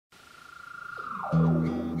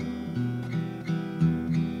Alright,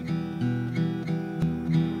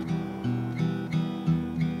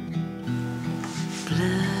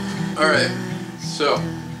 so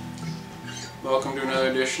welcome to another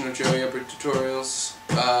edition of Joey Eppard Tutorials.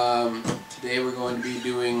 Today we're going to be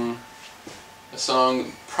doing a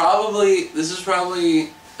song. This is probably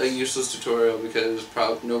a useless tutorial because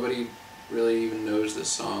nobody really even knows this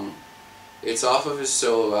song. It's off of his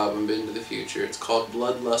solo album, Into the Future. It's called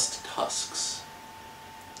Bloodlust Tusks.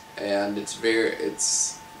 And it's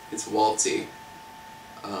waltzy.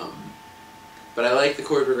 But I like the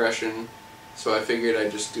chord progression, so I figured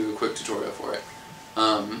I'd just do a quick tutorial for it.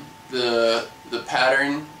 The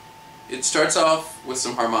pattern, it starts off with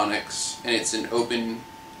some harmonics, and it's an open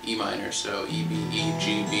E minor, so E, B, E,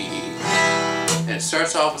 G, B, E. And it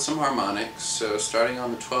starts off with some harmonics, so starting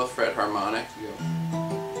on the 12th fret harmonic, you go.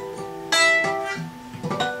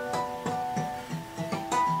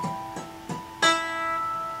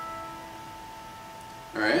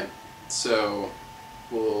 Alright, so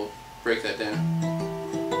we'll break that down.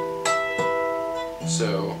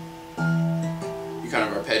 So you kind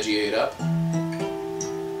of arpeggiate up, and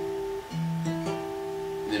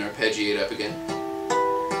then arpeggiate up again.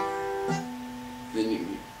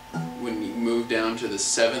 Then when you move down to the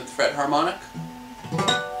 7th fret harmonic,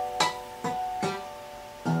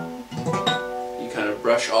 you kind of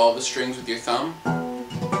brush all the strings with your thumb,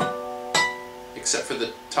 except for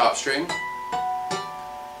the top string,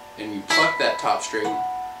 and you pluck that top string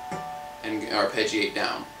and arpeggiate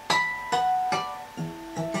down.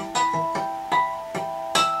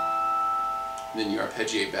 Then you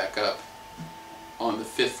arpeggiate back up on the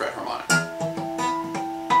 5th fret harmonic.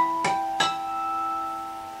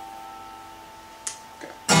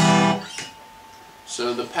 Okay.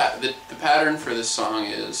 So the pattern for this song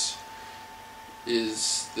is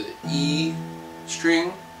the E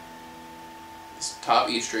string, this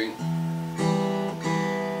top E string,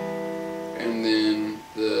 and then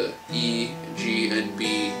the E, G, and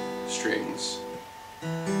B strings.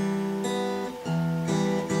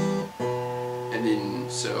 And then,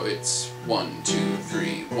 so it's 1, 2,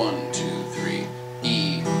 3, 1, 2, 3,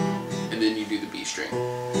 E, and then you do the B string.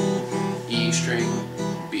 E string,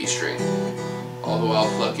 B string, all the while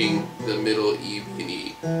plucking the middle E, B, and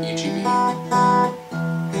E, E, G, B.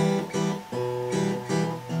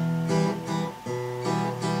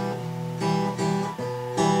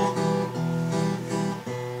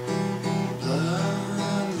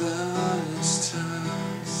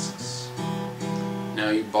 Now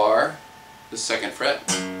you bar the 2nd fret,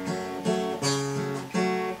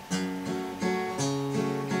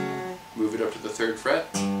 move it up to the 3rd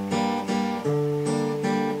fret,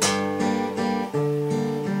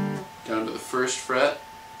 down to the 1st fret,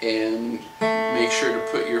 and make sure to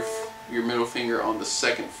put your middle finger on the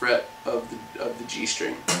 2nd fret of the G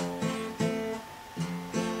string.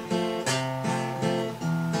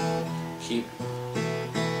 Keep,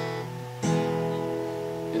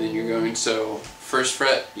 and then you're going, so 1st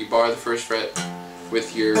fret, you bar the 1st fret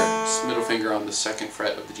with your middle finger on the 2nd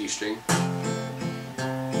fret of the G string.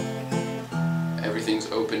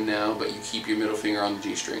 Everything's open now, but you keep your middle finger on the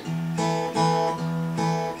G string.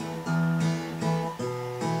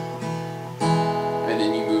 And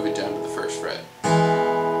then you move it down to the 1st fret.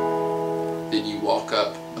 Then you walk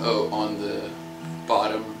up on the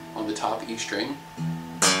bottom, on the top E string.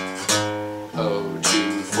 0,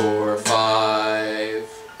 2, 4,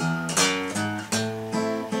 5.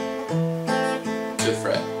 5th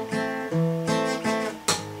fret.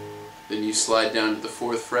 Then you slide down to the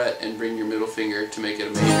 4th fret and bring your middle finger to make it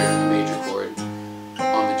a major chord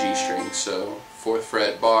on the G string. So 4th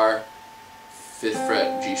fret bar, 5th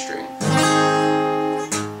fret G string.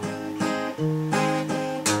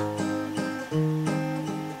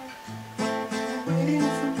 Waiting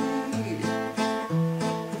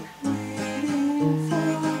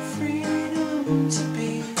for freedom to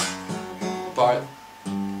be. Bar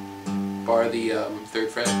the 3rd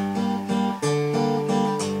fret.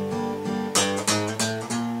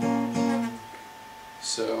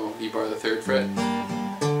 So you bar the 3rd fret.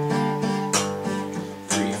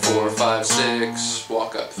 3, 4, 5, 6.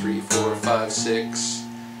 Walk up 3, 4, 5, 6,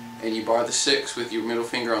 and you bar the 6 with your middle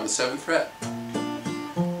finger on the 7th fret.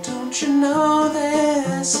 Don't you know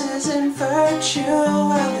this isn't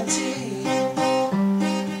virtuality?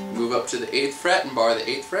 Move up to the 8th fret and bar the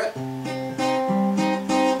 8th fret.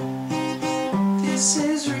 This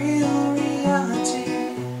is real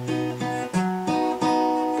reality.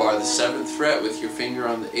 Bar the 7th fret with your finger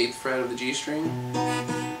on the 8th fret of the G string.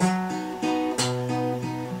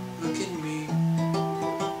 Look at me.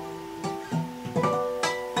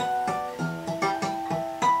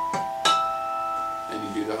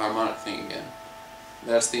 harmonic thing again.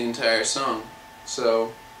 That's the entire song.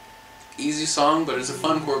 So, easy song, but it's a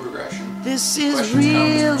fun chord progression. This is Questions, real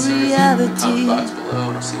comments, concerns, reality. leave in the comment box below,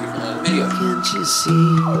 and I'll see you for another video. Can't you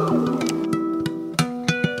see?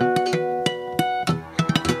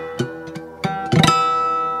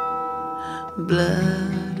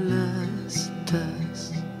 Bloodless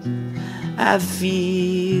tusks, I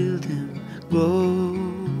feel them grow.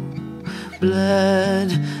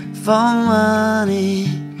 Blood for money,